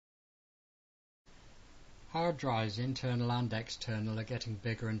Hard drives, internal and external, are getting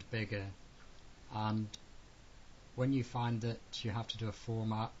bigger and bigger, and when you find that you have to do a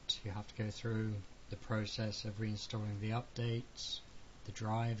format, you have to go through the process of reinstalling the updates, the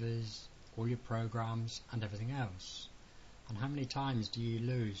drivers, all your programs and everything else. And how many times do you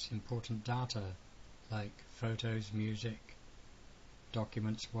lose important data like photos, music,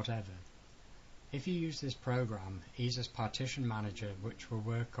 documents, whatever? If you use this program, Easeus Partition Manager, which will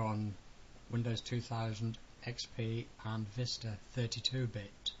work on Windows 2000, XP and Vista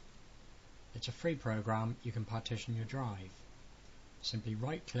 32-bit. It's a free program. You can partition your drive. Simply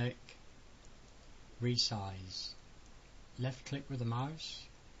right click, resize, left click with the mouse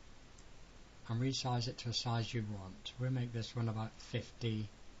and resize it to a size you want. We'll make this one about 50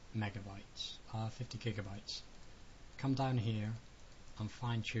 gigabytes. Come down here and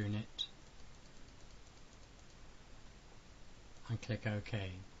fine tune it and click OK.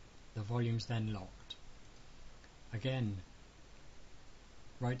 The volume's then locked. Again,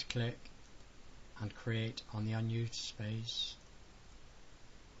 right click and create on the unused space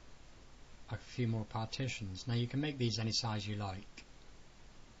a few more partitions. Now you can make these any size you like.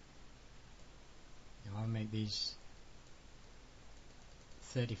 Now I'll make these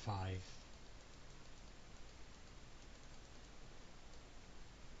 35.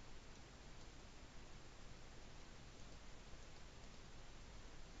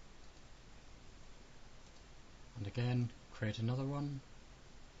 And again, create another one.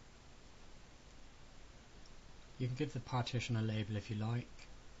 You can give the partition a label if you like.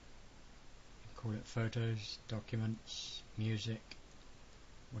 You can call it photos, documents, music,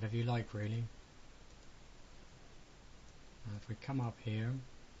 whatever you like really. Now if we come up here,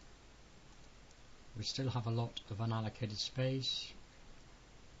 we still have a lot of unallocated space,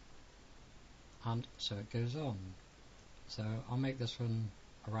 and so it goes on. So I'll make this one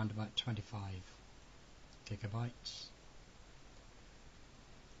around about 25 gigabytes.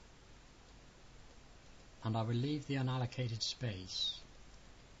 And I will leave the unallocated space,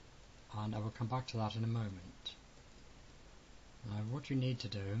 and I will come back to that in a moment. Now what you need to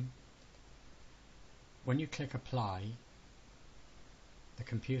do, when you click apply, the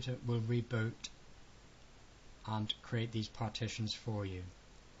computer will reboot and create these partitions for you,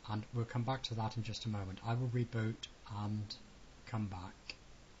 and we'll come back to that in just a moment. I will reboot and come back.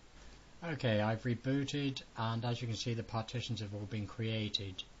 Okay, I've rebooted, and as you can see the partitions have all been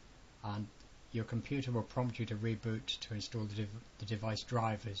created, and your computer will prompt you to reboot to install the device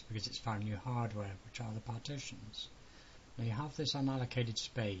drivers because it's found new hardware, which are the partitions. Now you have this unallocated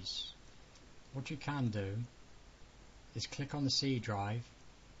space. What you can do is click on the C drive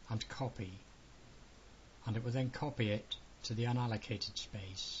and copy, and it will then copy it to the unallocated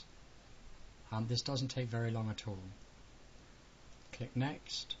space, and this doesn't take very long at all. Click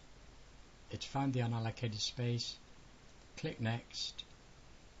next. It's found the unallocated space. Click next,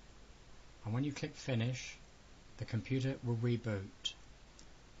 and when you click finish, the computer will reboot.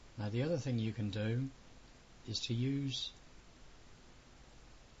 Now the other thing you can do is to use,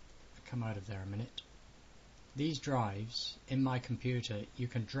 come out of there a minute, these drives in my computer. You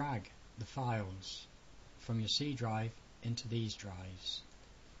can drag the files from your C drive into these drives.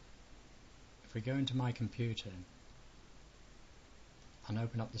 If we go into my computer and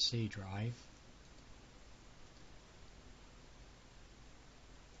open up the C drive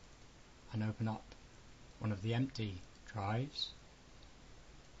and open up one of the empty drives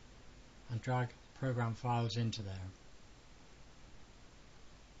and drag program files into there,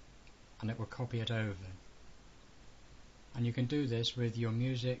 and it will copy it over. And you can do this with your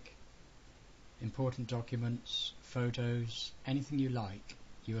music, important documents, photos, anything you like.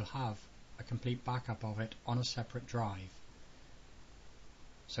 You will have a complete backup of it on a separate drive.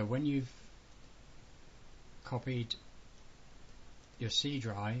 So when you've copied your C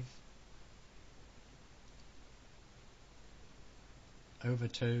drive over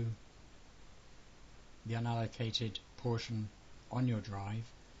to the unallocated portion on your drive,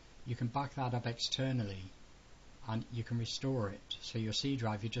 you can back that up externally and you can restore it. So your C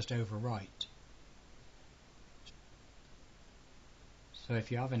drive you just overwrite. So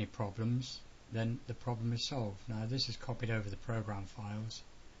if you have any problems, then the problem is solved. Now this is copied over the program files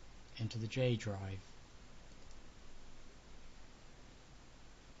into the J drive.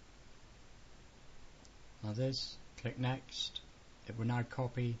 Now this, click next, it will now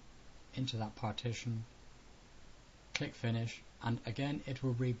copy into that partition. Click finish, and again it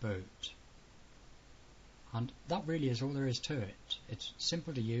will reboot. And that really is all there is to it. It's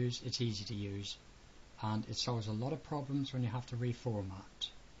simple to use, it's easy to use, and it solves a lot of problems when you have to reformat.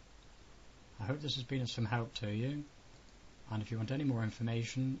 I hope this has been of some help to you, And if you want any more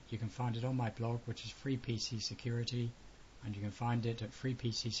information, you can find it on my blog, which is Free PC Security, and you can find it at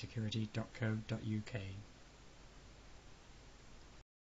freepcsecurity.co.uk.